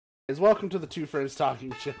Welcome to the Two Friends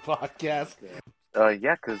Talking Shit podcast.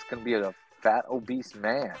 Yeah, because it's going to be a fat, obese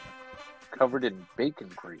man covered in bacon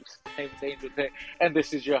grease. And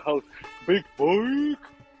this is your host, Big Mike.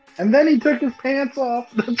 And then he took his pants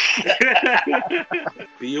off.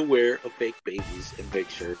 Be aware of fake babies and fake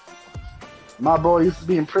shirts. My boy used to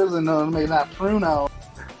be in prison and made that pruno.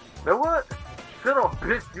 You know what? Shut up,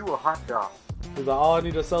 bitch. You a hot dog. He's like, all I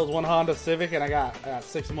need to sell is one Honda Civic, and I got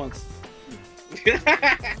 6 months.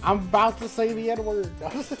 I'm about to say the N-word. No.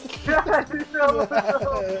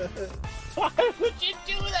 Why would you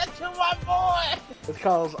do that to my boy? It's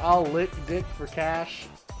called I'll lick dick for cash.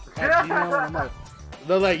 At Gmail, and I'm like,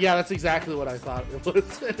 they're like, yeah, that's exactly what I thought it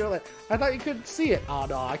was. And they're like, I thought you couldn't see it. Oh,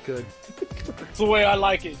 no, I could. That's the way I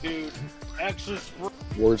like it, dude. Extra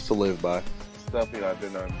Words to live by. Stuff, I've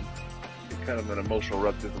been on kind of an emotional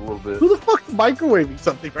rut just a little bit. Who the fuck is microwaving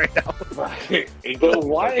something right now? The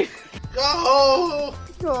wife. Go!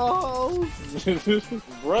 Go!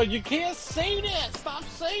 Bro, you can't say that. Stop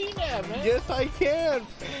saying that, man. Yes, I can.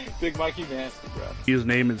 Big Mikey nasty, bro. His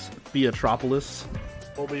name is Beatropolis.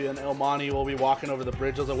 We'll be in El Monte. We'll be walking over the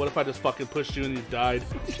bridge. I was like, what if I just fucking pushed you and you died?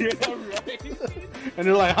 Yeah, right. And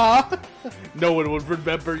they're like, huh? No one would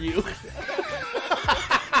remember you.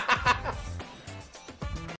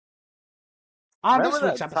 On Remember this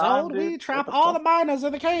week's that episode, time, we dude? trap What the all fuck? the miners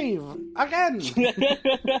in the cave. Again. This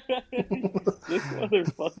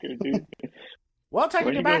motherfucker, dude. We'll take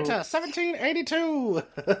Where you you back go? to 1782.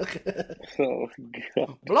 Oh,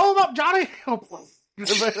 God. Blow them up, Johnny.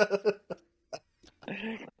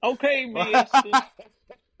 Okay, man.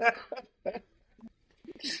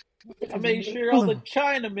 I made sure all the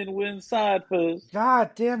Chinamen were inside first.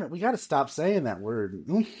 God damn it. We got to stop saying that word.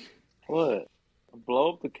 What?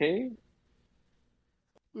 Blow up the cave?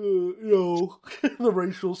 The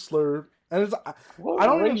racial slur. And it's, What I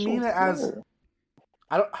don't even racial mean it as... slur?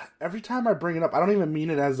 Every time I bring it up, I don't even mean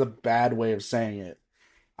it as a bad way of saying it.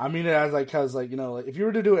 I mean it as because if you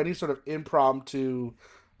were to do any sort of impromptu,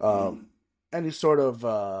 any sort of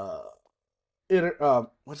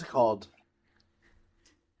what's it called?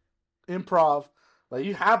 Improv, like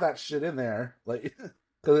you have that shit in there, like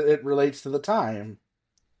because it relates to the time.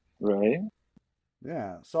 Right?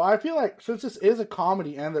 Yeah. So I feel like since this is a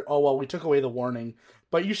comedy, and we took away the warning,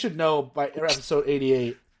 but you should know by episode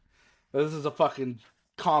 88, this is a fucking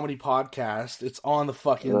comedy podcast. It's on the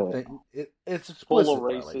fucking thing. It's explicit, Full of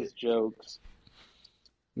racist jokes.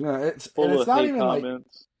 Yeah, it's Full of not hate even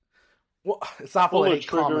comments. it's not full of hate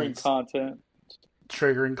triggering comments. content.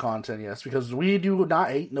 Triggering content, yes, because we do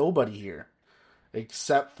not hate nobody here,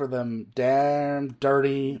 except for them damn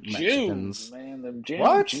dirty Mexicans. Jews, man, them Jews.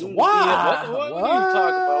 What? Jews. Why? Yeah, what are you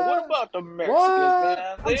talking about? What about the Mexicans,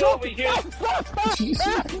 man? They over here.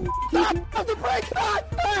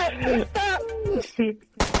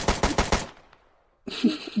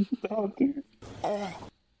 Stop, dude.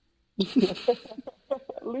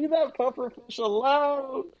 Leave that pufferfish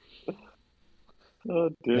alone. Oh,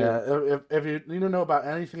 dude. Yeah, if you need to know about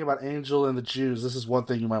anything about Angel and the Jews, this is one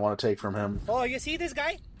thing you might want to take from him. Oh, you see this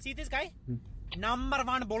guy? See this guy? Number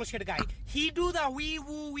one bullshit guy. He do the wee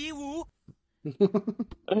woo.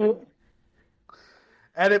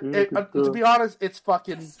 And to be honest, it's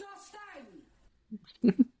fucking...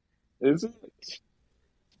 Is it?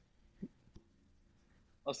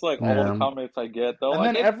 That's like all the comments I get, though. And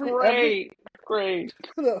like, then it's great.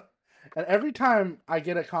 And every time I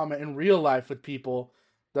get a comment in real life with people,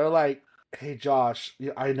 they're like, "Hey, Josh,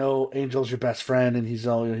 I know Angel's your best friend, and he's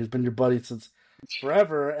been your buddy since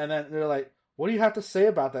forever." And then they're like, "What do you have to say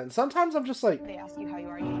about that?" And sometimes I'm just like, they ask you how you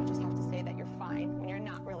are, you just have to say that you're fine when you're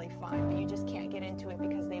not really fine, but you just can't get into it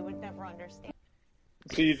because they would never understand.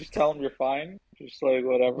 So you just tell them you're fine? Just like,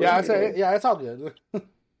 whatever. "Yeah, I say, yeah, it's all good."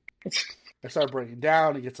 I start breaking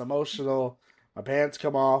down. It gets emotional. My pants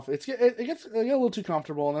come off. It gets a little too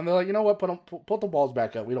comfortable, and then they're like, "You know what? Put the balls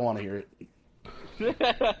back up. We don't want to hear it."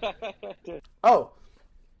 Oh,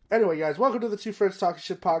 anyway, guys, welcome to the Two Friends Talking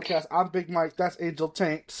Shit podcast. I'm Big Mike. That's Angel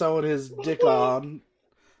Tank sewing his dick on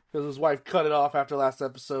because his wife cut it off after last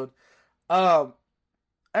episode.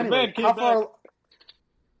 Anyway, how far?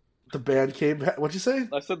 The band came back. What'd you say?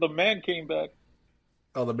 I said the man came back.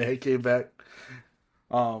 Oh, the man came back.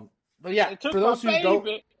 But yeah, for those who don't.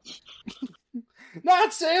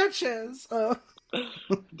 Not Sanchez.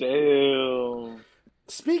 Damn.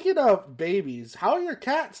 Speaking of babies, how are your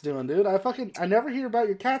cats doing, dude? I never hear about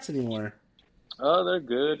your cats anymore. Oh, they're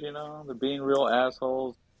good, They're being real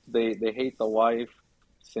assholes. They hate the wife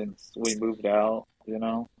since we moved out,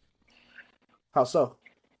 How so?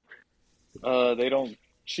 They don't.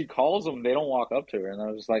 She calls them. They don't walk up to her, and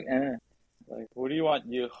I was like, Like, what do you want,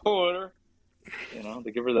 you whore? You know,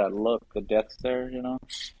 they give her that look, the death stare. You know,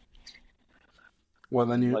 Well,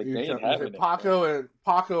 then you like they ain't say having it.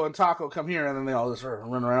 Paco and Taco come here, and then they all just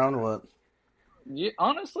run around. What? Yeah,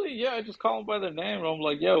 honestly, yeah, I just call them by their name, and I'm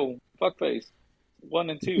like, "Yo, fuckface, 1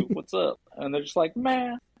 and 2, what's up?" And they're just like,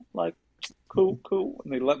 "Man, like, cool,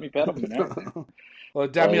 and they let me pet them and everything. Well,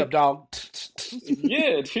 dab me up, dog.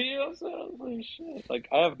 Yeah, you know what I'm saying? I was like, shit. Like,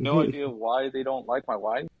 I have no idea why they don't like my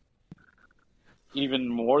wife, even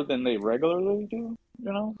more than they regularly do,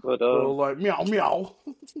 you know? But, like, meow, meow.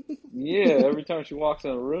 yeah, every time she walks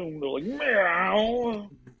in a room, they're like, meow,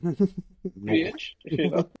 bitch,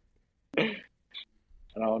 you know?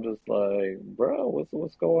 And I'm just like, bro,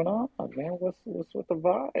 what's going on, man? What's with the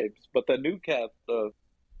vibes? But the new cat, the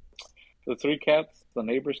 3 cats, the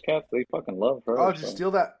neighbor's cats, they fucking love her. Oh, did you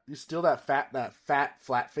steal that? You steal that fat,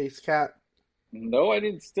 flat faced cat? No, I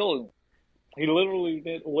didn't steal him. He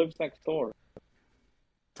literally lives next door.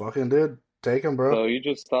 Fucking did. Take him, bro. So he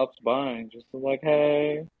just stops by and just like,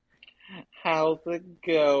 hey, how's it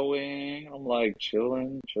going? I'm like,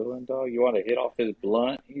 chilling, dog. You want to hit off his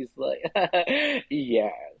blunt? He's like,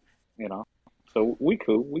 yes. You know? So we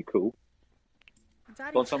cool.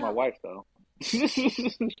 Daddy, Don't tell my chill. wife, though.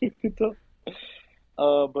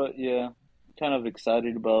 But yeah, kind of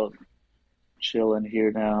excited about chilling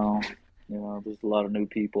here now. You know, there's a lot of new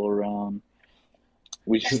people around.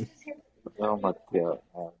 Oh my god.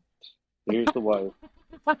 Here's the wife.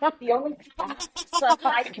 The only so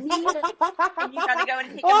I can see it, and you gotta go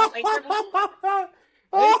and take them away from me.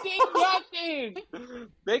 They did nothing.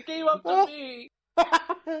 They came up to me.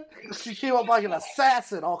 She came up like an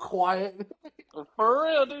assassin, all quiet. For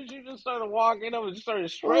real, dude. She just started walking up and started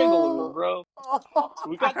strangling me, bro.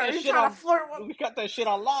 We got that shit on. We got that shit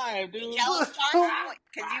on live, dude. Jealous, Taco?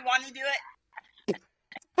 Because you want to do it?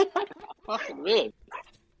 Fucking man.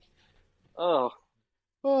 Oh.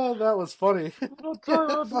 Oh, that was funny.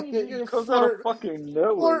 Fucking comes out of fucking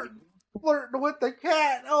nowhere. Flirting with the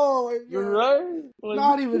cat. Oh my god. You're right. Like,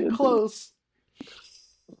 not even close.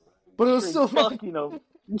 But it was still fucking them.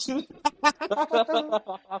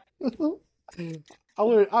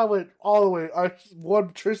 I went all the way.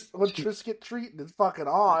 One Trisket treat and it's fucking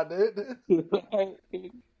on, dude.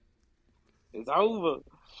 It's over.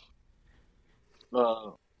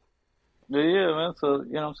 Yeah, man. So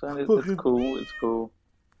you know what I'm saying? It's cool. It's cool.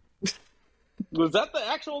 Was that the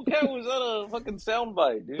actual cat? Or was that a fucking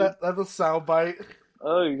soundbite, dude? That's a soundbite.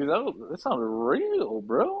 Oh, that sounded real,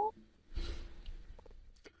 bro.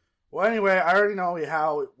 Well, anyway, I already know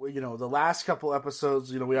how the last couple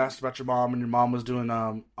episodes. We asked about your mom, and your mom was doing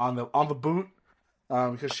on the boot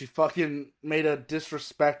because she fucking made a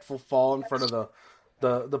disrespectful fall in front of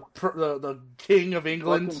the King of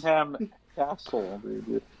England. Buckingham Castle,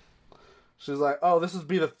 dude. She's like, "Oh, this would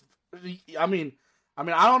be the." I mean,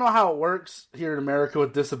 I don't know how it works here in America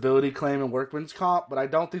with disability claim and workman's comp, but I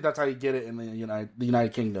don't think that's how you get it in the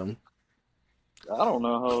United Kingdom. I don't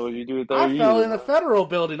know how you do it there. I fell in a federal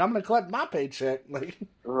building. I'm going to collect my paycheck.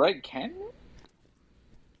 Right? Can you?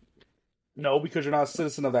 No, because you're not a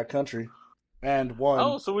citizen of that country. And one.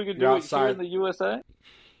 Oh, so we could do it here in the USA?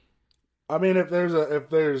 I mean, if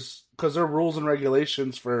there's because their rules and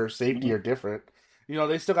regulations for safety are different.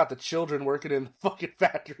 They still got the children working in the fucking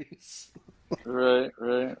factories. Right.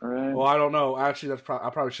 Well, I don't know. Actually, I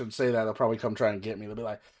probably shouldn't say that. They'll probably come try and get me. They'll be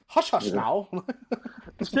like, hush now.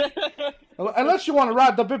 Unless you want to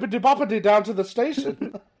ride the bippity-boppity down to the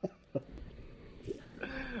station.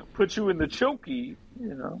 Put you in the chokey,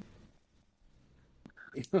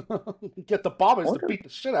 Get the bobbers to beat the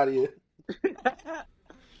shit out of you.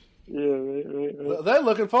 Yeah, right. They're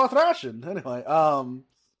looking for a thrashing. Anyway,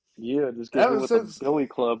 yeah, just get with the Billy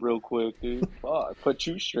Club real quick, dude. Fuck, put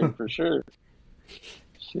you straight for sure.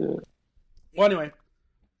 Shit. Well, anyway,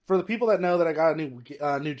 for the people that know that I got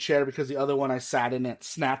a new chair because the other one I sat in it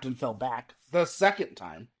snapped and fell back the second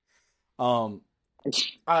time. My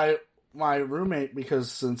roommate,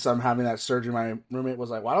 because since I'm having that surgery, my roommate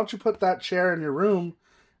was like, "Why don't you put that chair in your room,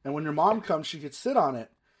 and when your mom comes, she could sit on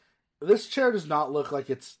it." This chair does not look like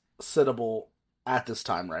it's sittable at this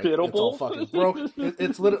time, right? Sittable? It's all fucking broke.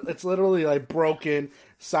 It's literally like broken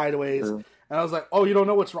sideways. Yeah. And I was like, "Oh, you don't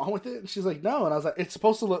know what's wrong with it?" And she's like, "No." And I was like, "It's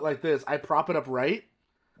supposed to look like this. I prop it up right."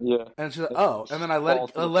 Yeah. And she's like, "Oh." And then I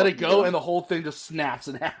let it go, and the whole thing just snaps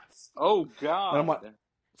in half. Oh god. And I'm like,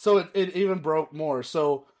 so it even broke more.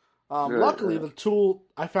 So luckily,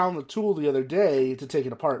 I found the tool the other day to take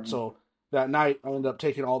it apart. So that night, I ended up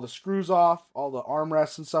taking all the screws off, all the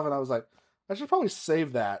armrests and stuff, and I was like, I should probably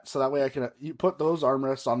save that so that way I can put those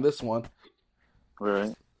armrests on this one.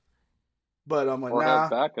 Right. But I'm like, or nah.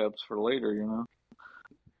 have backups for later,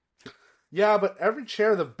 Yeah, but every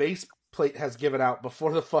chair, the base plate has given out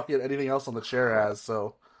before the fucking anything else on the chair has.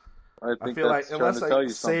 So I I think feel that's like trying unless to I tell you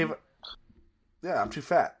save, something. yeah, I'm too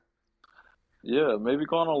fat. Yeah, maybe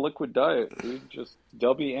go on a liquid diet, dude. Just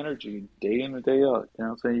W energy day in and day out. You know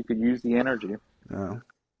what I'm saying? You could use the energy. Yeah.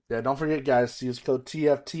 Yeah, don't forget, guys, to use code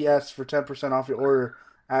TFTS for 10% off your order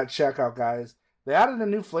at checkout, guys. They added a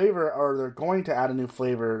new flavor, or they're going to add a new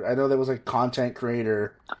flavor. I know there was a content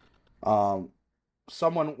creator.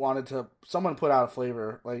 Someone put out a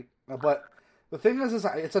flavor, like, but the thing is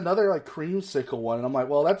it's another like creamsicle one, and I'm like,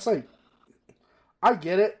 well, that's like, I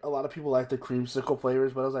get it. A lot of people like the creamsicle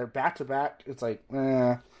flavors, but I was like, back to back, it's like, eh.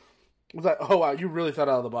 I was like, oh wow, you really thought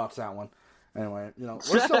out of the box that one. Anyway,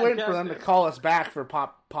 we're still waiting for them to call us back for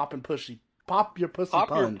pop your pussy Pop punch. your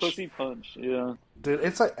pussy punch, yeah. Dude,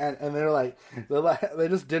 it's like, and they're like, they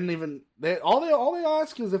just didn't even, all they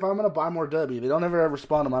ask is if I'm gonna buy more W. They don't ever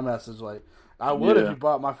respond to my message. Like, I would if you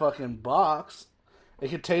bought my fucking box. It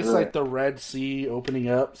could taste like the Red Sea opening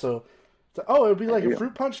up. So it would be like a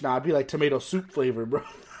fruit punch. Nah, it'd be like tomato soup flavor, bro.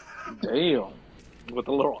 Damn. With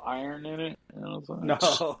a little iron in it. You know what I'm saying?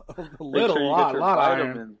 No, a little, lot of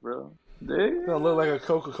iron, bro. It's gonna look like a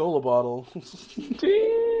Coca-Cola bottle.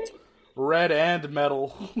 Red and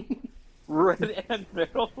metal. Red and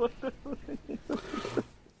metal.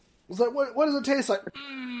 It's like, what does it taste like?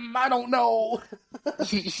 I don't know.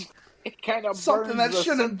 It kind of something that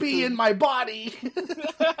shouldn't be in my body.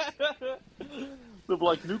 Look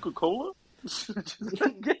like Nuka-Cola?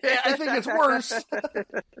 Yeah, I think it's worse.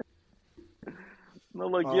 No,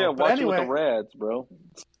 like, watch it with the rads, bro.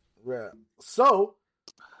 Yeah. So,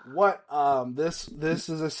 what? This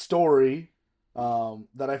is a story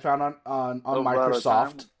that I found on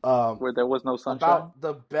Microsoft where there was no sunshine about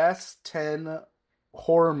the best 10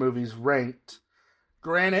 horror movies ranked.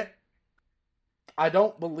 Granted, I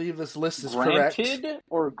don't believe this list is correct. Granted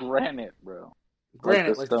or granite, bro?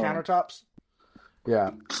 Granite, like the countertops.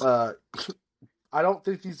 Yeah. I don't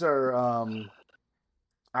think these are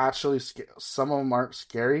actually some of them aren't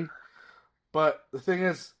scary, but the thing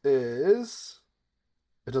is it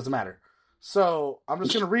doesn't matter. So I'm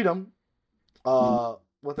just gonna read them.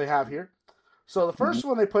 What they have here. So the first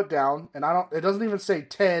one they put down, and it doesn't even say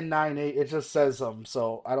 10, 9, 8, it just says them.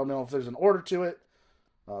 So I don't know if there's an order to it.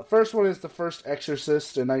 First one is The First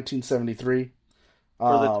Exorcist in 1973.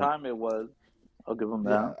 For the time it was, I'll give them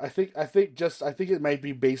that. Yeah, I think it might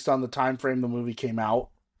be based on the time frame the movie came out.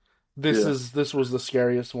 This was the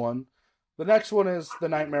scariest one. The next one is The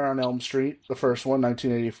Nightmare on Elm Street, the first one,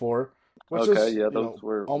 1984, which is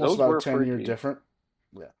almost about a 10-year different.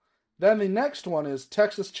 Yeah. Then the next one is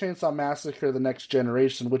Texas Chainsaw Massacre: The Next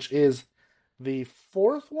Generation, which is the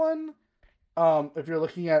fourth one. If you're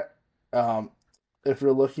looking at the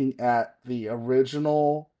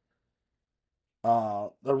original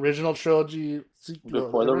trilogy, the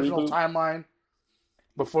original timeline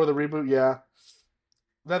before the reboot, yeah.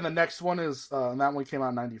 Then the next one is and that one came out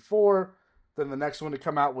in 94. Then the next one to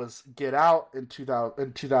come out was Get Out in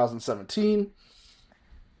 2017.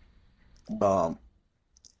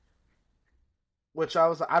 Which I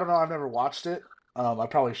don't know, I've never watched it. I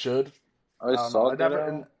probably should. I saw it.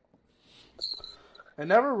 It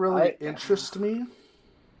never really interested me.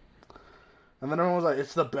 And then everyone was like,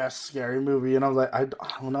 it's the best scary movie. And I was like, I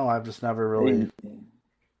don't know, I've just never really...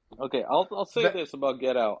 Okay, I'll say this about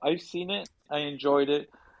Get Out. I've seen it. I enjoyed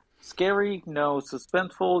it. Scary, no.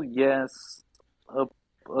 Suspenseful, yes. You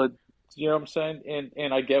know what I'm saying?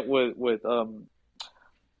 And I get with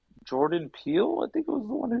Jordan Peele, I think it was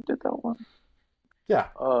the one who did that one. Yeah.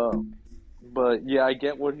 But yeah, I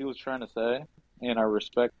get what he was trying to say, and I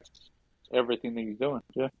respect everything that he's doing.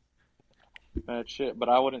 Yeah. Bad shit. But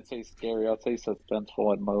I wouldn't say scary. I'd say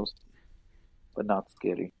suspenseful at most, but not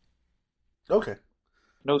scary. Okay.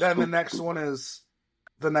 No. Then the next one is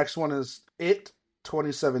It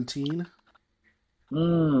 2017.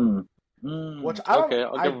 Which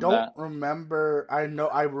I don't remember. I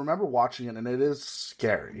remember watching it, and it is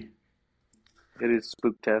scary. It is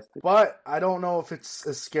spooktastic. But I don't know if it's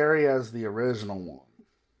as scary as the original one.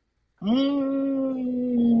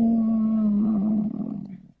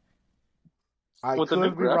 I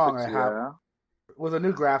could be wrong. With the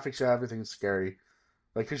new graphics, yeah, everything's scary.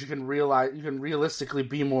 Like, because you can realistically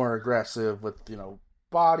be more aggressive with,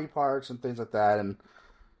 body parts and things like that, and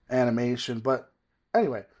animation. But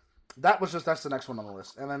anyway, that's the next one on the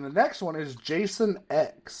list. And then the next one is Jason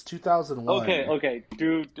X 2001. Okay,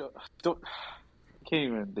 dude, don't can't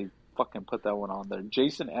even they fucking put that one on there.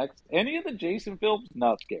 Jason X, any of the Jason films,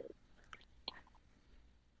 not scary.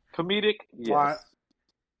 Comedic, yes. Well,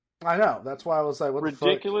 I know. That's why I was like, what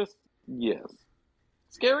ridiculous, the fuck? Yes.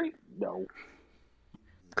 Scary? No.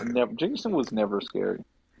 Never. Jason was never scary.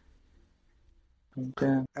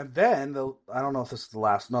 Okay. And then I don't know if this is the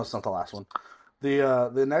last. No, it's not the last one.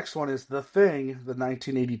 The next one is The Thing, the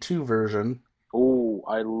 1982 version. Oh,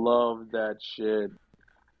 I love that shit.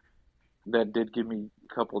 That did give me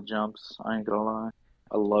a couple jumps. I ain't gonna lie.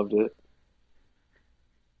 I loved it.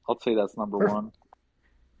 I'll say that's number one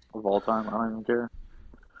of all time. I don't even care.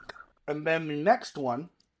 And then the next one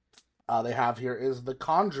they have here is The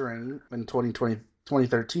Conjuring in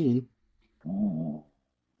 2013.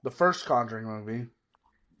 The first Conjuring movie.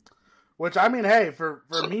 Which, I mean, hey, for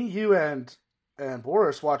me, you, and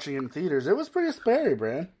Boris watching it in theaters, it was pretty scary,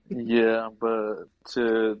 Brand. Yeah, but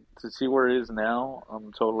to see where it is now,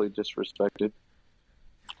 I'm totally disrespected.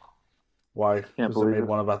 Why? Because they made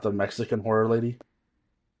one about the Mexican horror lady?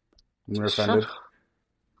 And you're offended?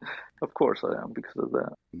 Of course I am, because of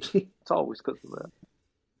that. It's always because of that.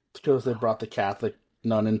 It's because they brought the Catholic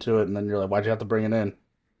nun into it, and then you're like, why'd you have to bring it in?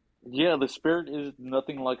 Yeah, the spirit is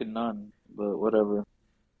nothing like a nun, but whatever.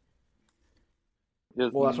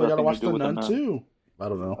 Well, that's why you gotta watch The Nun, too. I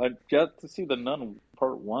don't know. I got to see The Nun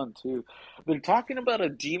Part 1, too. They're talking about a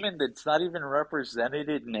demon that's not even represented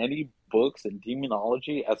in any books in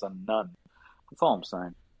demonology as a nun. That's all I'm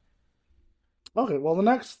saying. Okay, well, the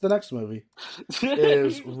next movie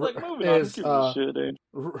is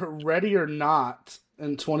Ready or Not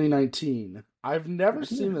in 2019. I've never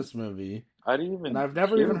seen this movie. I didn't even. And I've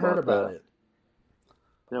never even heard about it.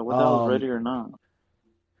 Yeah, what the hell is Ready or Not?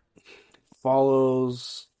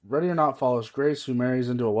 Ready or Not follows Grace, who marries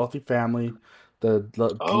into a wealthy family. The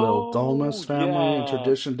Dolmas family, and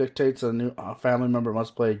tradition dictates a new family member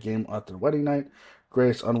must play a game at their wedding night.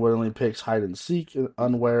 Grace unwittingly picks hide and seek,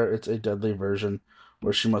 unaware it's a deadly version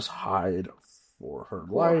where she must hide for her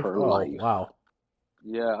life. Wow.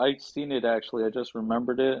 Yeah, I've seen it actually. I just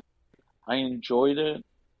remembered it. I enjoyed it.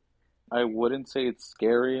 I wouldn't say it's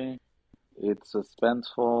scary. It's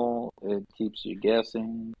suspenseful. It keeps you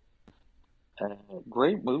guessing.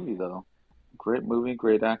 Great movie though. Great movie,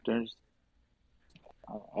 great actors.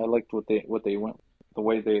 I liked what they went,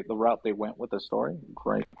 the route they went with the story.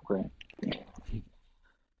 Great.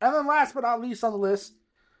 And then last but not least on the list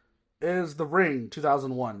is The Ring,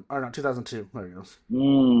 2001. Or not, 2002. There it goes.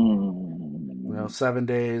 7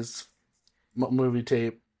 days, movie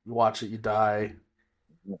tape. You watch it, you die.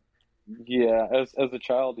 Yeah, as a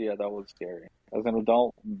child, yeah, that was scary. As an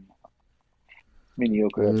adult,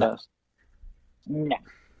 mediocre at best. No.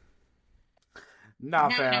 Nah,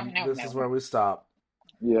 fam. This is where we stop.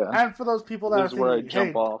 Yeah. And for those people that this are is where thinking, I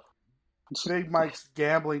jump off. Big Mike's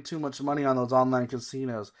gambling too much money on those online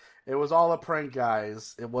casinos. It was all a prank,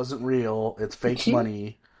 guys. It wasn't real. It's fake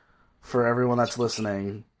money for everyone that's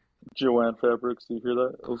listening. Joanne Fabrics, do you hear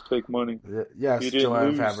that? It was fake money. Yes,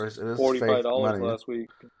 Joanne Fabrics. It is fake money. last week.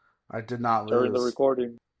 I did not lose. During the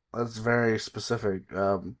recording. That's very specific.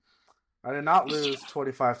 I did not lose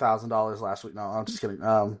 $25,000 last week. No, I'm just kidding.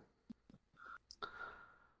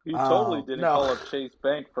 He totally didn't call up Chase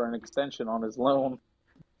Bank for an extension on his loan.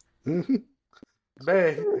 Mr.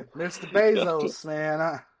 Bezos, man,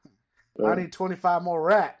 I need 25 more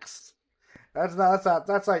racks.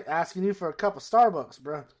 That's like asking you for a cup of Starbucks,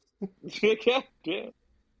 bro. Yeah.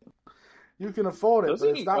 You can afford it, Doesn't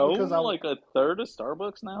but it's not own because like a third of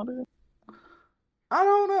Starbucks now, dude? I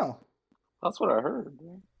don't know. That's what I heard.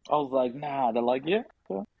 Dude. I was like, nah. They're like, yeah.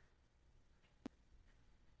 Thought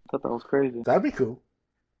that was crazy. That'd be cool.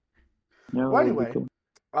 Yeah, well, anyway, cool.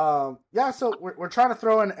 So we're trying to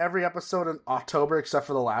throw in every episode in October except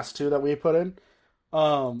for the last two that we put in,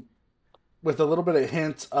 with a little bit of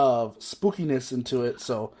hint of spookiness into it.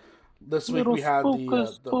 So this week we had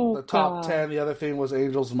the top 10. The other thing was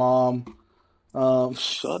Angel's mom.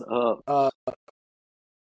 Shut up.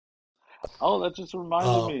 That just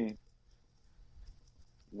reminded me.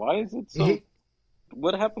 Why is it so?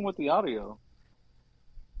 What happened with the audio?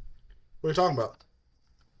 What are you talking about?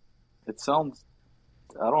 It sounds,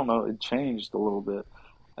 I don't know, it changed a little bit.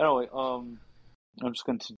 Anyway, I'm just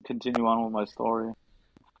going to continue on with my story.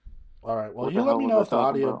 All right, well, you let me know if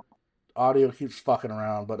the audio keeps fucking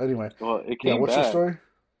around, but anyway. Well, it came what's back. your story?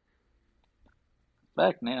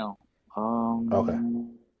 Back now. Okay.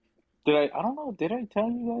 I don't know, did I tell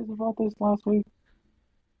you guys about this last week?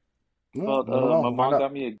 No, my mom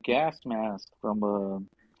got me a gas mask from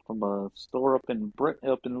a store up in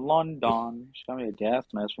London. She got me a gas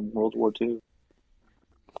mask from World War II.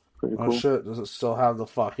 Pretty cool. Oh shit! Does it still have the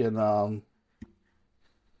fucking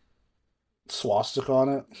swastika on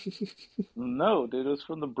it? No, dude, it was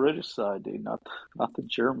from the British side, dude, not the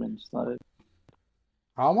German side.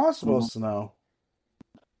 How am I supposed to know?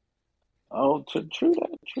 Oh, true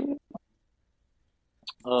that.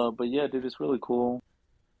 But yeah, dude, it's really cool.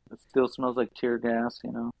 It still smells like tear gas,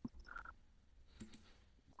 you know.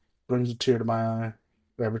 brings a tear to my eye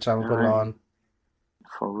every time I put it Right. on.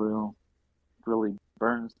 For real. Really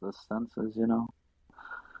burns the senses, you know?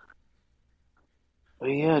 But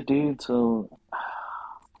yeah, dude, so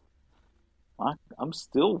I'm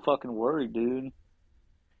still fucking worried, dude.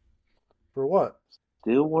 For what?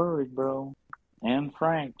 Still worried, bro. And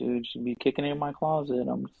Frank, dude, should be kicking in my closet.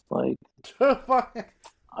 I'm just like,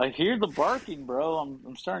 I hear the barking, bro.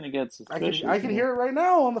 I'm starting to get suspicious. I can hear it right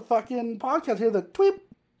now on the fucking podcast. Hear the tweet,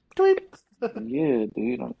 tweet. Yeah,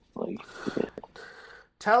 dude. I'm like, shit.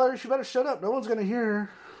 Tell her she better shut up. No one's gonna hear her.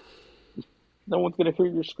 No one's gonna hear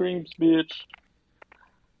your screams, bitch.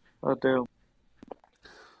 Oh damn.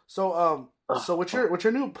 So so what's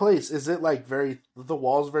your new place? Is it like the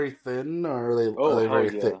walls very thin, or are they hell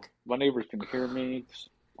very yeah. thick? My neighbors can hear me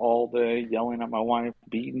all day yelling at my wife,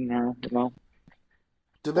 beating her, you know.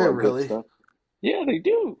 Do they All that good really? stuff. Yeah, they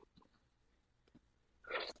do.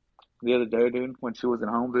 The other day, dude, when she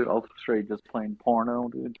wasn't home, dude, I was straight just playing porno,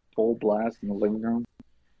 dude, full blast in the living room.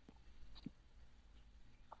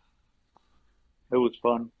 It was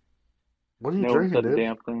fun. What are you No one drinking, said a dude?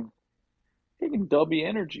 damn thing. Taking W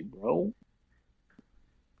energy, bro.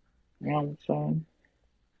 You know what I'm saying?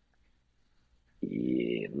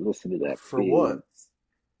 Yeah, listen to that. For what?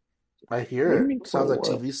 I hear What do you it. mean Sounds for like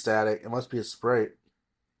what? TV static. It must be a Sprite.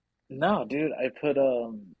 No, dude, I put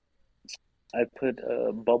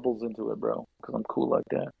bubbles into it, bro, because I'm cool like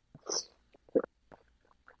that.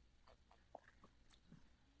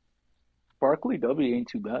 Sparkly W ain't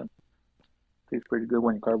too bad. Tastes pretty good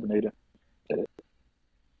when you carbonate it.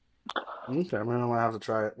 Okay, man, I'm gonna have to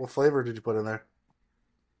try it. What flavor did you put in there?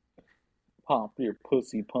 Pop your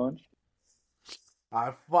pussy punch.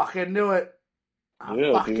 I fucking knew it.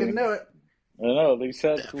 Yeah, fucking dude. knew it. I know. They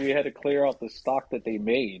said we had to clear out the stock that they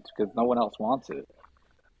made because no one else wants it.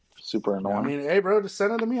 Super annoying. I mean, hey, bro, just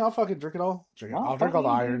send it to me. I'll fucking drink it all. I'll drink all the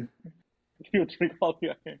iron. You'll drink all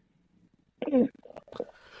the iron.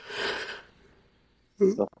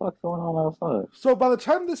 What the fuck's going on outside? So by the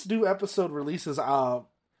time this new episode releases,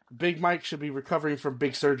 Big Mike should be recovering from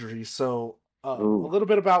big surgery. So a little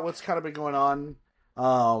bit about what's kind of been going on.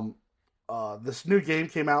 This new game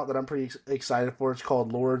came out that I'm pretty excited for. It's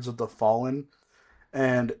called Lords of the Fallen,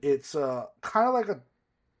 and it's kind of like a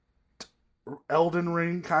Elden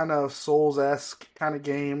Ring kind of Souls-esque kind of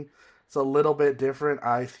game. It's a little bit different.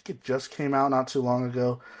 I think it just came out not too long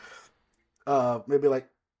ago. Maybe like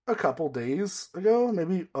a couple days ago,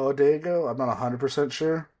 maybe a day ago. I'm not 100%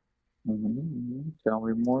 sure. Mm-hmm. Tell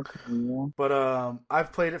me more. But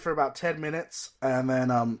I've played it for about 10 minutes, and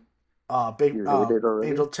then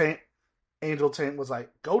Angel Taint was like,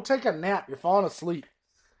 "Go take a nap. You're falling asleep."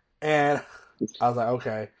 And I was like,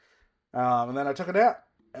 "Okay." And then I took a nap,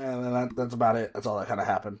 and then that's about it. That's all that kind of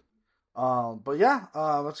happened. But yeah,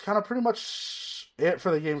 that's kind of pretty much it for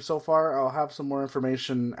the game so far. I'll have some more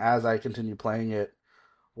information as I continue playing it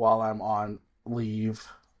while I'm on leave,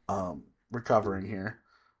 recovering here,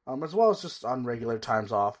 as well as just on regular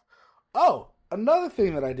times off. Oh, another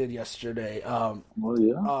thing that I did yesterday. I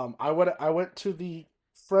went to the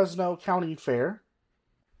Fresno County Fair.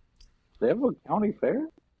 They have a county fair?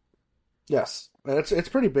 Yes, it's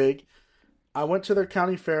pretty big. I went to their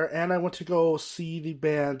county fair, and I went to go see the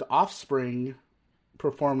band Offspring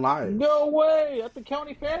perform live. No way! At the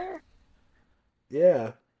county fair?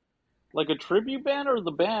 Yeah. Like a tribute band or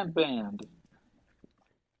the band?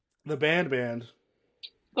 The band.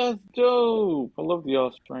 That's dope. I love the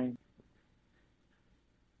Offspring.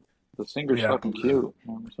 The singer's fucking cute. You know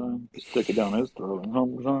what I'm saying? Stick it down his throat. You know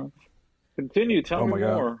what I'm saying? Continue. Tell me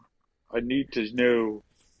more. I need to know.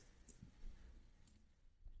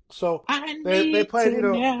 So they played,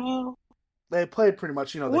 they played pretty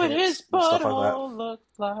much, the what hits his and stuff like that. butthole looks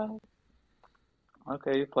like.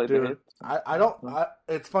 Okay, you played the hits. I don't.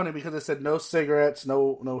 It's funny because it said no cigarettes,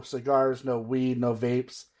 no cigars, no weed, no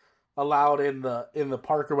vapes allowed in the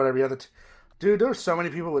park or whatever. You had to. Dude, there were so many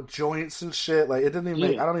people with joints and shit. Like, it didn't even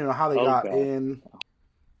make... I don't even know how they got in.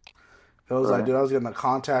 It was like, dude, I was getting the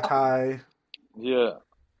contact high. Yeah.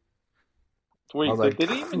 Wait, like, did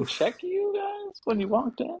they even check you guys when you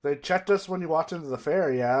walked in? They checked us when you walked into the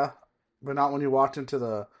fair, yeah. But not when you walked into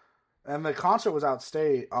the... And the concert was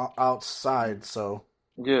outside, so...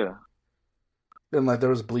 Yeah. And, like,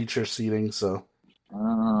 there was bleacher seating, so... I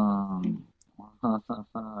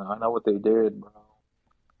know what they did, bro.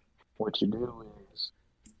 What you do is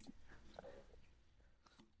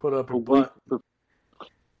put up your butt.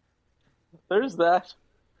 There's that.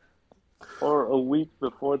 Or a week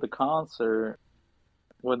before the concert,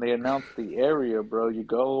 when they announce the area, bro, you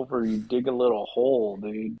go over, you dig a little hole,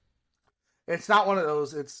 dude. It's not one of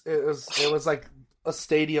those. It was like a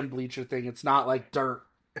stadium bleacher thing. It's not like dirt.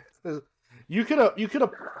 You could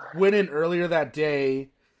have went in earlier that day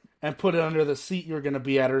and put it under the seat you were going to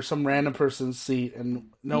be at, or some random person's seat,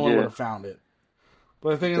 and no one would have found it.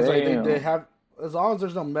 But the thing is, like, they have, as long as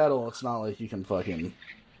there's no metal, it's not like you can fucking.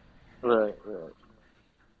 Right.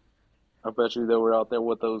 I bet you they were out there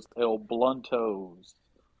with those El Bluntos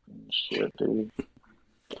and shit, dude.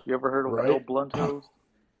 You ever heard of El Bluntos?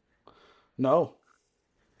 No.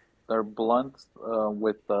 They're blunts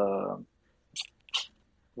with a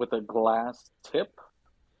glass tip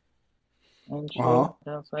and shit. You know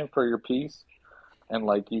what I'm saying? For your piece. And,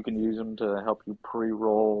 like, you can use them to help you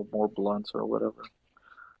pre-roll more blunts or whatever.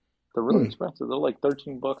 They're really expensive. They're like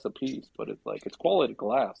 $13 a piece, but it's quality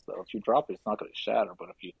glass, though. If you drop it, it's not going to shatter. But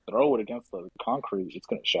if you throw it against the concrete, it's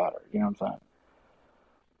going to shatter. You know what I'm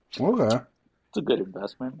saying? Okay. It's a good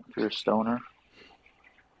investment if you're a stoner.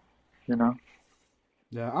 You know?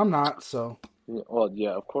 Yeah, I'm not, so. Yeah, well,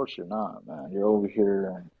 yeah, of course you're not, man. You're over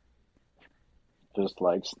here just,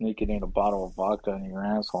 like, sneaking in a bottle of vodka in your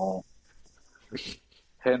asshole.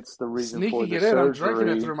 Hence the reason for the surgery. I'm drinking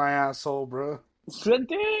it through my asshole, bro. Damn!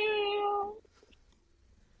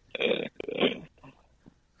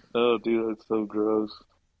 Oh, dude, that's so gross.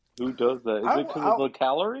 Who does that? Is it because of the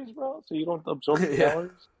calories, bro? So you don't absorb the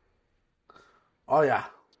calories? Oh, yeah.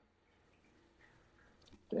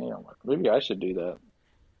 Damn, maybe I should do that.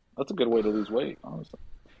 That's a good way to lose weight, honestly.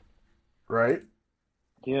 Right?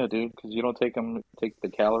 Yeah, dude, because you don't take the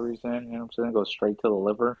calories in, you know what I'm saying? Go straight to the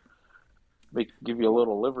liver. Give you a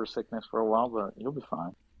little liver sickness for a while, but you'll be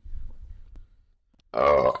fine.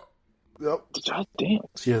 Yep. God damn.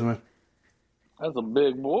 Excuse me. That's a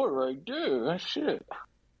big boy right there. That shit.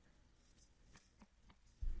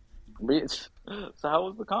 Bitch. So how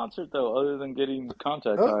was the concert though, other than getting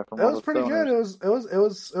contact high from all the It was pretty good. It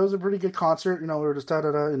was a pretty good concert. You know, we were just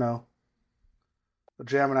jamming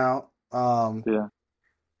out. Yeah.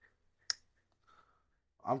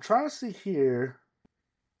 I'm trying to see here.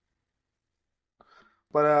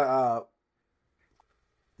 But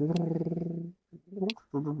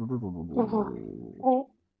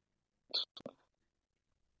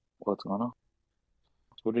what's going on?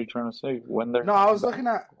 What are you trying to say? When they're No, I was looking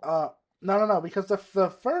at no, because the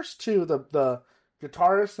first two, the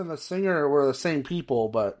guitarist and the singer were the same people,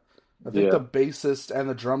 but I think the bassist and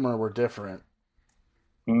the drummer were different.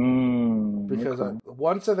 Because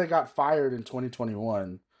one said they got fired in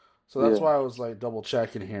 2021, so that's why I was like double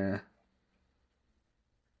checking here.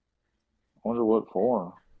 I wonder what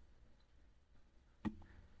for.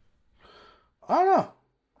 I don't know.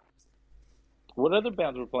 What other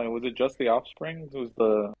bands were playing? Was it just the Offspring? It was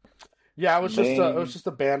the it was just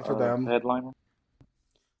a band for them. Headliner.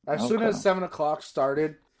 As soon as 7:00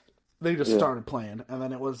 started, they just started playing, and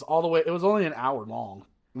then it was all the way. It was only an hour long,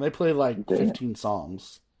 and they played like 15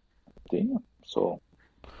 songs. Damn. So.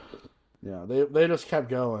 Yeah, they just kept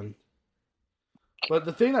going. But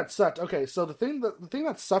the thing that sucked. Okay, so the thing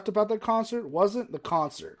that sucked about the concert wasn't the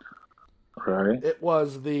concert. Right. It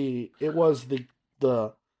was the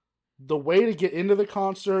way to get into the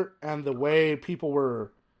concert and the way people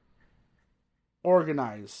were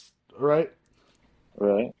organized, right?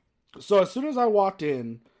 Right. So as soon as I walked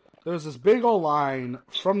in, there was this big old line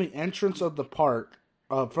from the entrance of the park,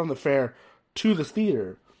 from the fair, to the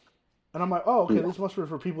theater. And I'm like, oh, okay, this must be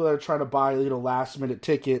for people that are trying to buy, last minute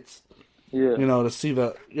tickets. Yeah. To see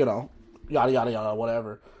the, yada, yada, yada,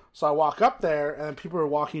 whatever. So I walk up there, and people are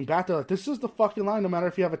walking back. They're like, this is the fucking line, no matter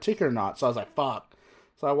if you have a ticket or not. So I was like, fuck.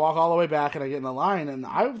 So I walk all the way back, and I get in the line, and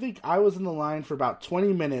I think I was in the line for about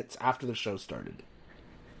 20 minutes after the show started.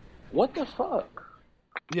 What the fuck?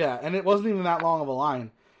 Yeah, and it wasn't even that long of a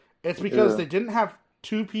line. It's because they didn't have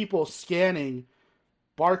two people scanning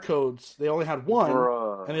barcodes. They only had one,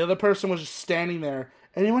 and the other person was just standing there.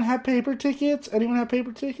 Anyone have paper tickets? Anyone have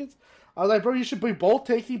paper tickets? I was like, bro, you should be both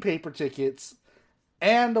taking paper tickets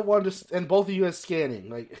and and both of you as scanning.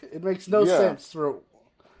 Like, it makes no sense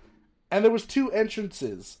and there was two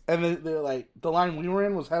entrances, and they're like, the line we were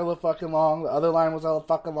in was hella fucking long, the other line was hella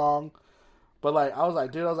fucking long. But like, I was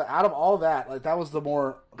like, out of all that, like, that was the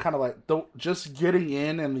more kind of like just getting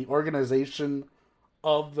in and the organization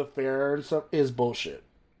of the fair and stuff is bullshit.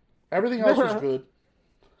 Everything else was good.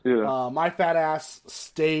 Yeah. My fat ass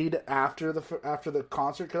stayed after the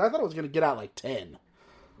concert because I thought I was gonna get out like 10.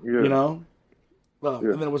 Yeah. And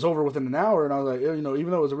then it was over within an hour, and I was like, even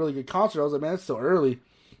though it was a really good concert, I was like, man, it's still early.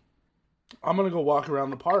 I'm gonna go walk around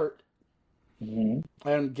the park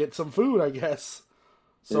and get some food, I guess.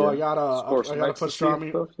 So I got a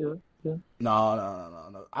pastrami.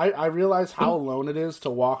 No. I realize how alone it is to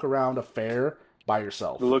walk around a fair by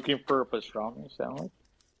yourself. Looking for a pastrami sandwich.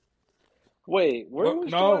 Wait, where was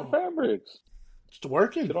Joanne Fabrics? Just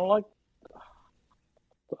working. You don't like?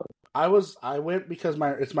 I went because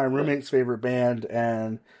it's my roommate's favorite band,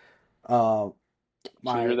 and So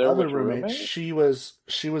my you're there other with your roommate, roommate? she was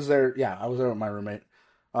there. Yeah, I was there with my roommate.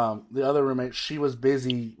 The other roommate, she was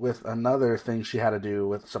busy with another thing she had to do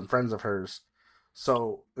with some friends of hers.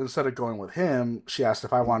 So instead of going with him, she asked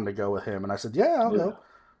if I wanted to go with him, and I said, "Yeah, I'll go."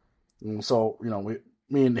 And so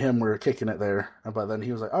me and him were kicking it there. But then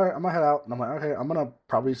he was like, "All right, I'm gonna head out," and I'm like, "Okay, I'm gonna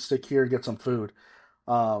probably stick here and get some food,"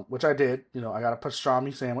 which I did. I got a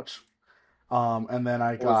pastrami sandwich, and then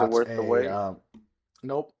I Was it got worth the wait?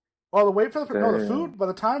 nope. Well, the wait for the Damn. food. By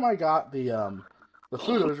the time I got the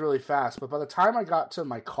food, it was really fast. But by the time I got to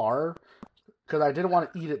my car, because I didn't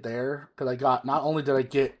want to eat it there, because I got not only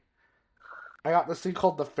did I got this thing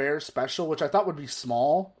called the Fair Special, which I thought would be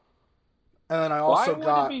small, and then I also Why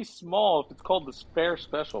got would it be small if it's called the Spare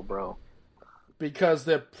Special, bro? because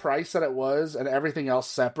the price that it was and everything else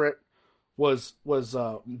separate was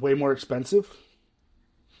way more expensive.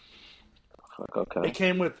 Okay. It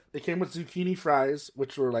came with zucchini fries,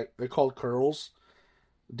 which were they're called curls,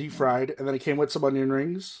 deep fried, and then it came with some onion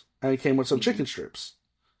rings, and it came with some chicken strips.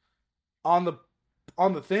 On the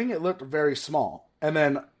thing, it looked very small, and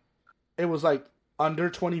then it was like under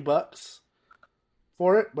 $20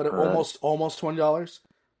 for it, but it almost $20.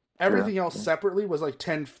 Everything else separately was like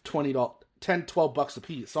 $10-$12 a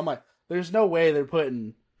piece. So I'm like, there's no way they're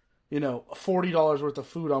putting, $40 worth of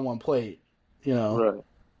food on one plate, Right.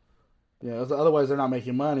 Yeah, otherwise they're not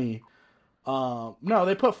making money. No,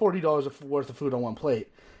 they put $40 worth of food on one plate,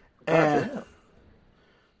 and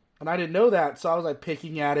I didn't know that, so I was like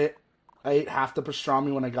picking at it. I ate half the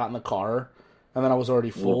pastrami when I got in the car, and then I was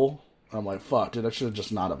already full. I'm like, fuck, dude, I should have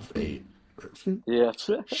just not have ate. Yeah.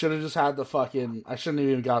 Should have just had the fucking. I shouldn't have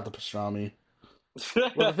even got the pastrami.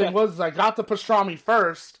 Well, the thing was, I got the pastrami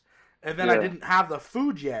first, and then I didn't have the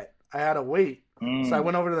food yet. I had to wait, so I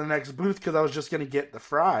went over to the next booth because I was just gonna get the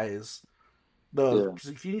fries. The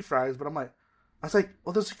zucchini fries, but I was like,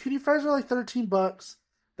 well, the zucchini fries are like $13.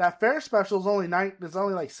 That Fair Special is only it's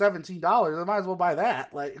only like $17. I might as well buy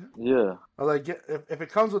that. I was like, if it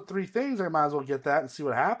comes with 3 things, I might as well get that and see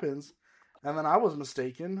what happens. And then I was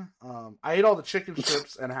mistaken. I ate all the chicken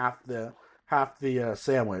strips and half the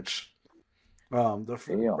sandwich.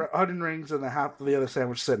 The onion rings and the half of the other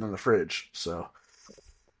sandwich sitting in the fridge. So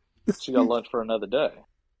you got lunch for another day.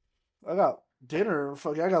 I got dinner.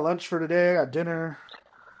 I got lunch for today. I got dinner.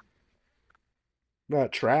 I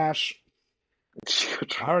got trash.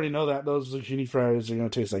 I already know that those zucchini fries are going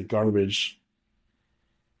to taste like garbage.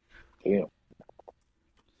 Damn.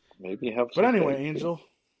 Maybe have some. But anyway, Angel,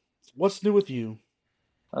 what's new with you?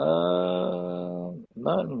 Nothing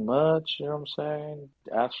much, you know what I'm saying?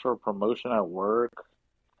 Asked for a promotion at work,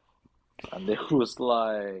 and it was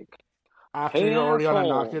like... After hey, you're already asshole. on a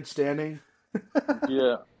not good standing?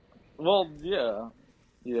 Yeah. Well, yeah.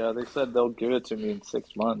 Yeah, they said they'll give it to me in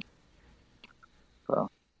 6 months. So.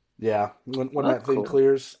 Yeah, when That's that thing cool.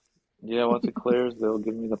 clears. Yeah, once it clears, they'll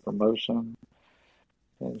give me the promotion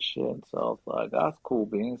and shit. So I was like, that's cool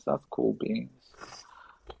beans. That's cool beans.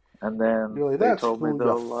 And then You're like, they "That's told me, cool, they're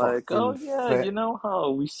you like, oh, fucking yeah, fat." you know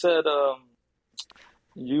how we said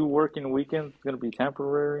you working weekends is going to be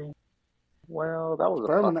temporary? Well, that was a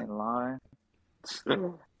Permanent. fucking lie. Yeah,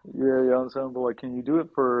 you know what I'm saying? But like, can you do it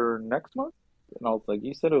for next month? And I was like,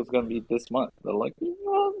 you said it was going to be this month. They're like,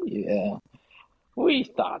 well, yeah, we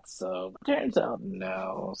thought so. But turns out,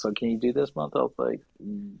 no. So can you do this month? I was like,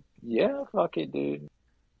 yeah, fuck it, dude.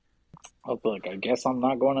 I was like, I guess I'm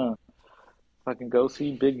not going to fucking go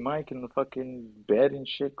see Big Mike in the fucking bed and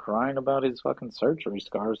shit, crying about his fucking surgery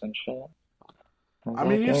scars and shit. I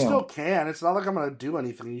mean, you damn. still can. It's not like I'm going to do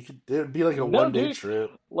anything. It'd be like a No, one-day dude.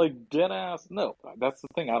 trip. Like, dead ass, no. That's the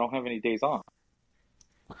thing. I don't have any days off.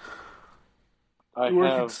 You're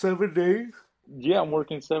working 7 days? Yeah, I'm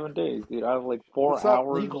working 7 days, dude. I have like 4 That's not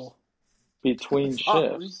hours legal. between That's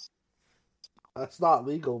not shifts. That's not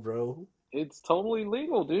legal, bro. It's totally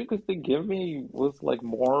legal, dude, because they give me like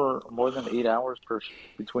more than 8 hours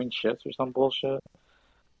between shifts or some bullshit,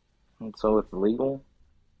 and so it's legal.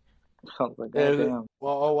 I was like, goddamn.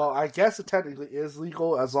 Well, I guess it technically is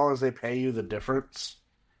legal as long as they pay you the difference.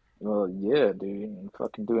 Well, yeah, dude. I'm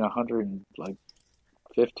fucking doing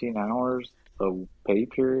 115 hours of pay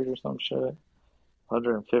period or some shit.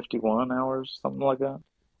 151 hours, something like that.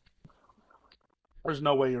 There's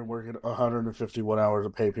no way you're working 151 hours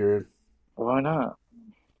of pay period. Why not?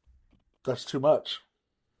 That's too much.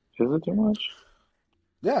 Is it too much?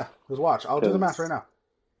 Yeah, just watch. I'll do the math right now.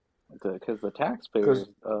 Because the taxpayers,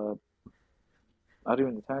 not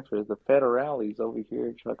even the taxpayers, the federales over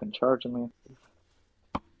here fucking charging me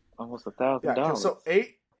almost $1,000. Yeah, so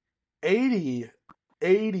 80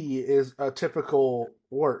 80 is a typical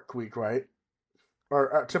work week, right?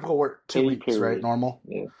 Or a typical work 2 Pay weeks, period. right? Normal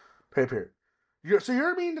Yeah. pay period.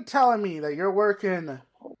 You're mean to telling me that you're working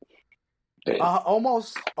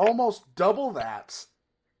almost double that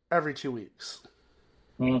every 2 weeks.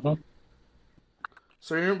 Mm-hmm.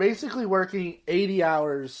 So you're basically working 80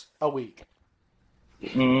 hours a week.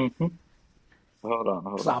 Mm-hmm. Hold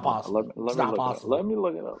on. It's not possible. Let It's me not look possible. Let me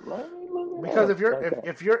look it up. Because if you're Okay.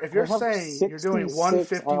 if you're I have saying you're doing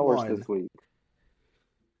 66 hours 151, this week.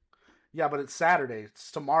 yeah, but it's Saturday.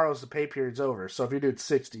 Tomorrow's the pay period's over. So if you do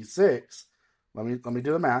 66, let me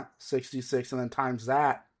do the math. 66 and then times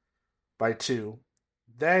that by 2,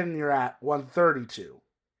 then you're at 132.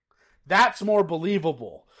 That's more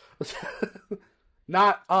believable.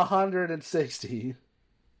 Not 160.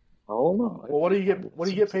 Hold on. Well, what do you get? What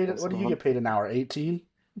do you get paid? What do you get paid an hour? 18.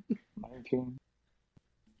 19.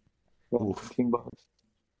 $19.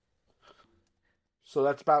 So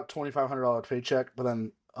that's about $2,500 paycheck. But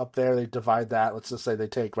then up there they divide that. Let's just say they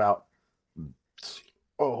take about.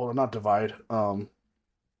 Oh, hold on, not divide.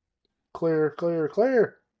 Clear.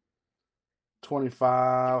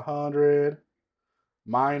 2,500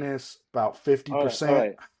 minus about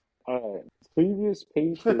 50%. All right. Previous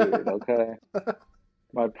pay period, okay?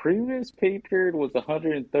 My previous pay period was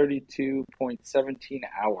 132.17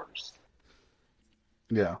 hours.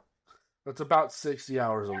 Yeah, that's about 60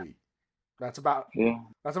 hours a week. That's about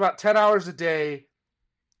 10 hours a day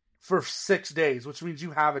for 6 days, which means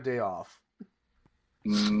you have a day off.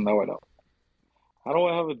 No, I don't. How do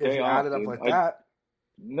I have a day If you off? add it up like that.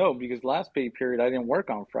 No, because last pay period I didn't work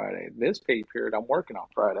on Friday. This pay period I'm working on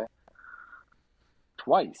Friday.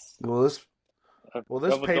 Twice. Well, this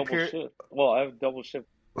pay period. Shift. Well, I have a double shift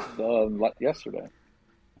yesterday.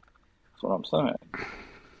 That's what I'm saying.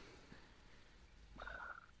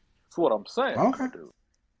 That's what I'm saying. Okay.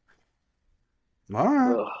 All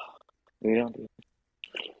right. Yeah.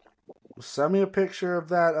 Send me a picture of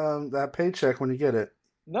that paycheck when you get it.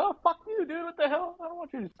 No, fuck you, dude. What the hell? I don't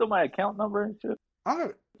want you to steal my account number and shit. All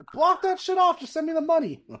right. Block that shit off. Just send me the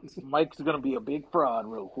money. Mike's gonna be a big fraud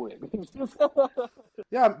real quick.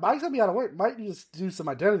 Yeah, Mike's gonna be out of work. Might just do some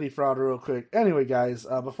identity fraud real quick. Anyway, guys,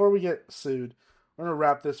 before we get sued, we're gonna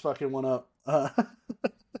wrap this fucking one up.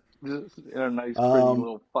 Just in a nice, pretty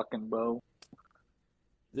little fucking bow.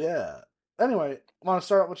 Yeah. Anyway, want to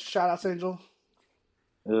start with shout-outs, Angel?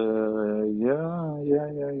 Yeah.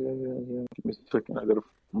 Give me a second. I gotta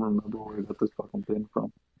remember where I got this fucking pin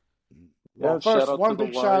from. Well, first, one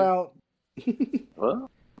big shout-out. What?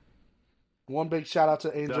 One big shout-out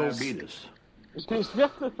to Angel's... Diabetes.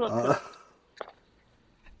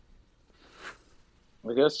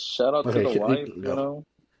 I guess shout out to the wife, you know,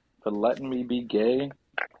 for letting me be gay,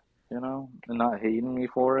 you know, and not hating me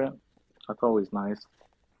for it. That's always nice.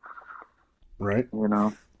 Right. You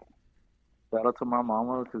know. Shout out to my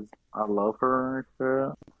mama because I love her and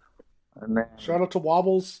shit. And then shout out to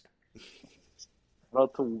Wobbles. Shout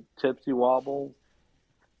out to Tipsy Wobbles.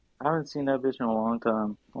 I haven't seen that bitch in a long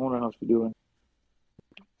time. I wonder how she's doing.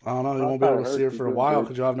 I don't know. You won't be able to see her for a while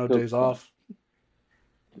because you'll have no days off.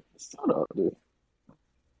 Shut up, dude.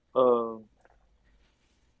 I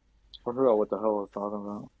forgot what the hell I was talking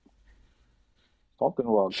about. Something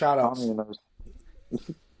about shout-outs.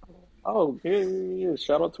 Oh, yeah.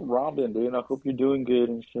 Shout out to Robin, dude. I hope you're doing good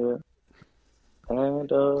and shit. And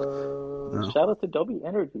shout out to W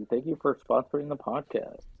Energy. Thank you for sponsoring the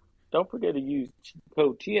podcast. Don't forget to use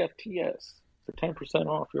code TFTS for 10%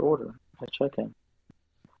 off your order at checkout.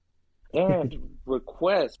 And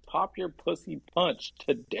request Pop Your Pussy Punch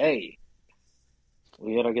today.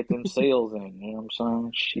 We gotta get them sales in, you know what I'm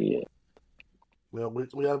saying? Shit. Well, we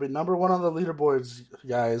gotta be number one on the leaderboards,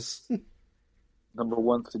 guys. Number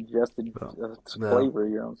one suggested flavor,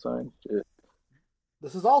 you know what I'm saying? Shit.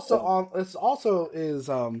 This is also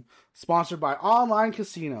sponsored by Online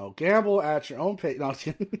Casino. Gamble at your own pace. No, I'm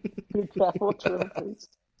kidding. Gamble at your own pace.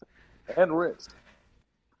 And risk.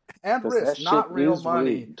 And risk, not real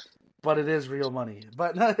money. But it is real money.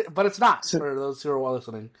 But it's not for those who are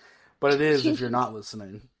listening. But it is if you're not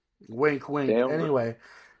listening. Wink, wink. Anyway,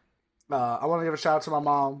 I want to give a shout out to my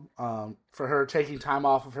mom for her taking time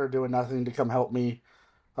off of her doing nothing to come help me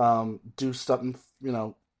do something, you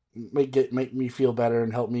know, make me feel better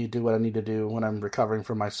and help me do what I need to do when I'm recovering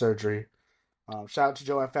from my surgery. Shout out to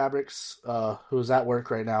Joanne Fabrics, who's at work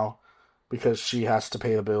right now because she has to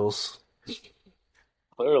pay the bills.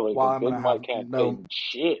 Clearly, Big Mike can't pay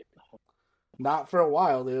shit. Not for a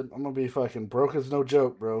while, dude. I'm gonna be fucking broke as no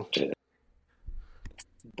joke, bro.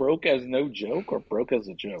 Broke as no joke or broke as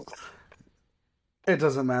a joke? It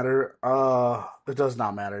doesn't matter. It does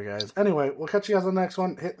not matter, guys. Anyway, we'll catch you guys on the next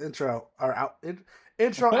one. Hit intro or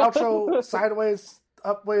Intro, outro, sideways,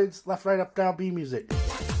 upways, left, right, up, down, B music.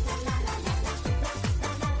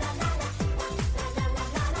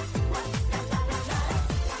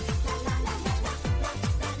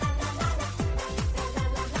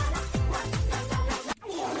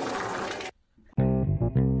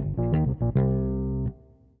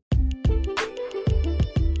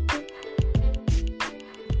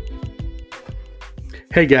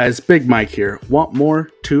 Hey guys, Big Mike here. Want more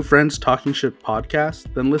Two Friends Talking Shit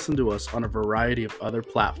podcasts? Then listen to us on a variety of other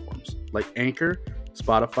platforms like Anchor,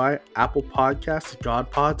 Spotify, Apple Podcasts,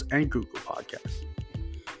 GodPods, and Google Podcasts.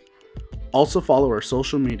 Also follow our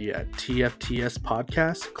social media at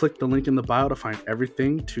TFTSPODCAST. Click the link in the bio to find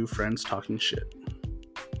everything Two Friends Talking Shit.